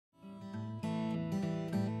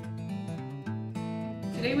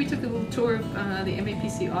Today we took a little tour of the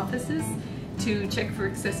MAPC offices to check for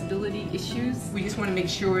accessibility issues. We just want to make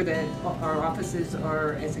sure that our offices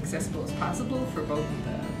are as accessible as possible for both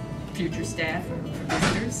future staff or for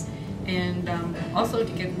visitors, and also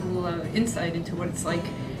to get a little insight into what it's like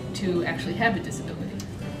to actually have a disability.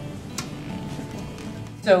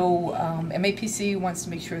 So MAPC wants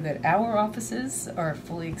to make sure that our offices are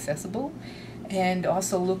fully accessible and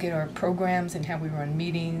also look at our programs and how we run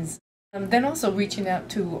meetings. Then also reaching out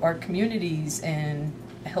to our communities and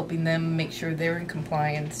helping them make sure they're in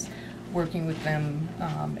compliance, working with them,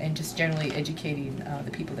 and just generally educating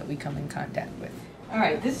the people that we come in contact with. All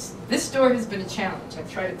right, this door has been a challenge.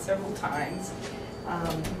 I've tried it several times.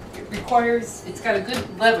 It's got a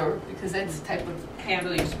good lever because that's the type of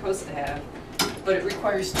handle you're supposed to have, but it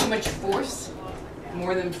requires too much force,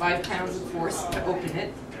 more than 5 pounds of force to open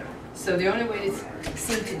it. So the only way to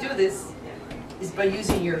seem to do this is by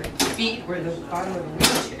using your feet or the bottom of the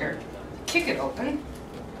wheelchair to kick it open.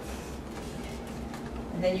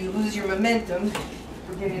 And then you lose your momentum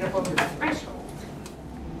for getting up over the threshold.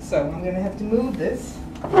 So I'm going to have to move this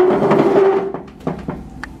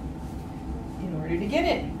in order to get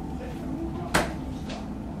in.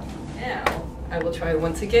 Now I will try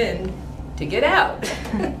once again to get out.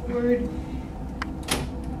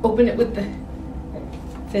 Open it with the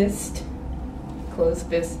fist, closed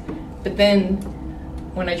fist, but then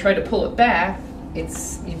when I try to pull it back, you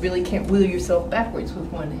really can't wheel yourself backwards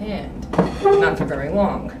with one hand, not for very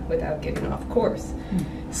long, without getting off course.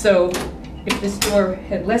 So if this door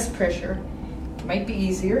had less pressure, it might be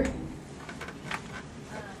easier.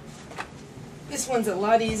 This one's a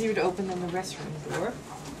lot easier to open than the restroom door.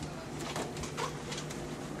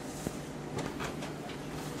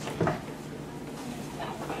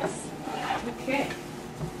 Okay.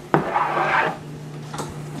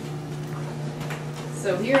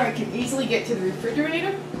 So here I can easily get to the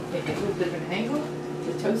refrigerator, make it a little bit of an angle,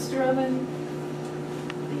 the toaster oven,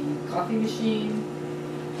 the coffee machine.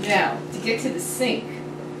 Now, to get to the sink,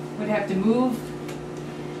 I'm going to have to move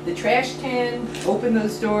the trash can, open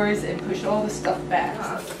those doors, and push all the stuff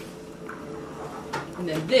back. And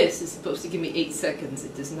then this is supposed to give me 8 seconds.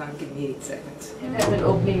 It does not give me 8 seconds. And have been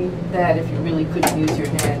opening that if you really couldn't use your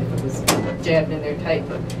hand, if it was jabbed in there tight.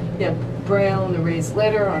 But you have Braille and the raised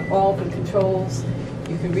letter on all the controls.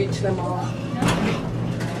 You can reach them all.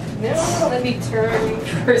 No, let me turn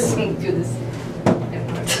first and do this.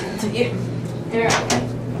 To you. There.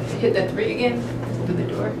 Hit that 3 again. Open the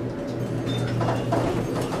door.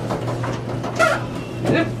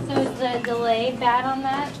 So is the delay bad on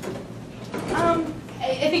that?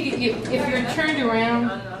 I think if you're turned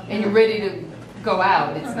around and you're ready to go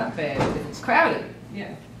out, it's not bad. If it's crowded,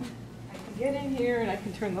 yeah. I can get in here and I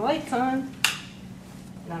can turn the lights on.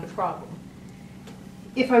 Not a problem.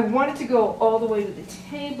 If I wanted to go all the way to the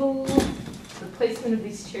table, the placement of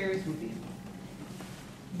these chairs would be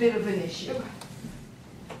a bit of an issue.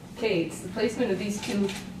 Okay, it's the placement of these 2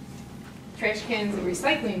 trash cans and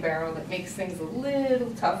recycling barrel that makes things a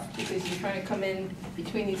little tough because you're trying to come in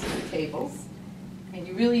between these 2 tables. And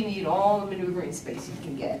you really need all the maneuvering space you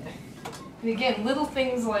can get. And again, little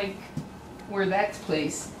things like where that's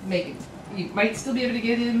placed make it, you might still be able to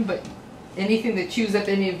get in, but anything that chews up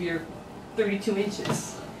any of your 32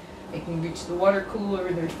 inches. You can reach the water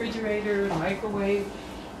cooler, the refrigerator, the microwave.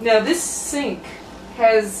 Now this sink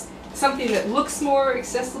has something that looks more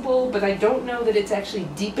accessible, but I don't know that it's actually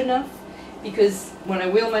deep enough, because when I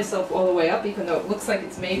wheel myself all the way up, even though it looks like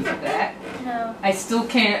it's made for that, no. I still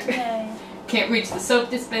can't reach the soap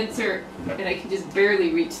dispenser, and I can just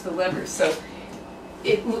barely reach the lever. So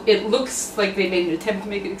it looks like they made an attempt to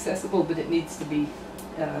make it accessible, but it needs to be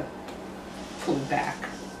pulled back.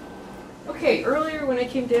 Okay, earlier when I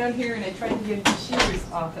came down here and I tried to get into Shearer's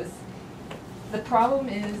office, the problem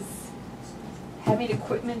is having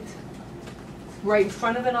equipment right in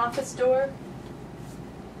front of an office door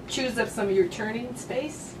chews up some of your turning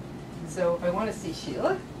space. So if I want to see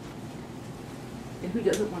Sheila, and who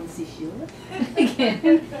doesn't want to see Sheila?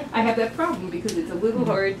 Again, I have that problem because it's a little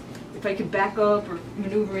hard if I could back up or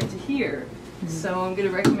maneuver into here. So I'm going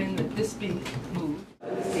to recommend that this be moved.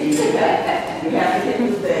 See that? You have to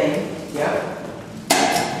hit the thing. Yep.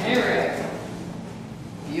 There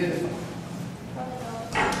we go. Beautiful.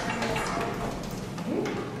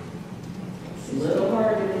 It's a little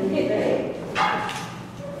harder than you think.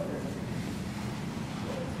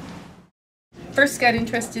 First got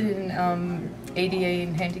interested in ADA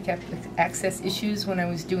and handicap access issues when I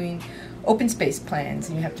was doing open space plans,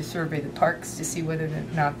 and you have to survey the parks to see whether or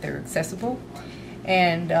not they're accessible.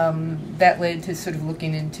 And that led to sort of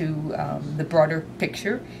looking into the broader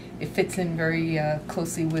picture. It fits in very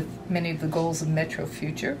closely with many of the goals of Metro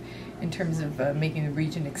Future in terms of making the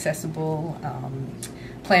region accessible,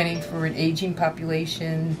 planning for an aging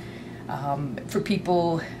population, for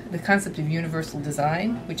people, the concept of universal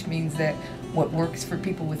design, which means that what works for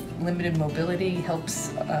people with limited mobility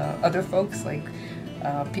helps other folks, like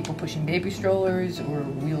people pushing baby strollers or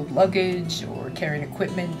wheeled luggage or carrying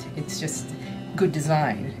equipment. It's just good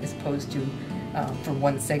design as opposed to for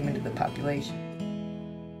one segment of the population.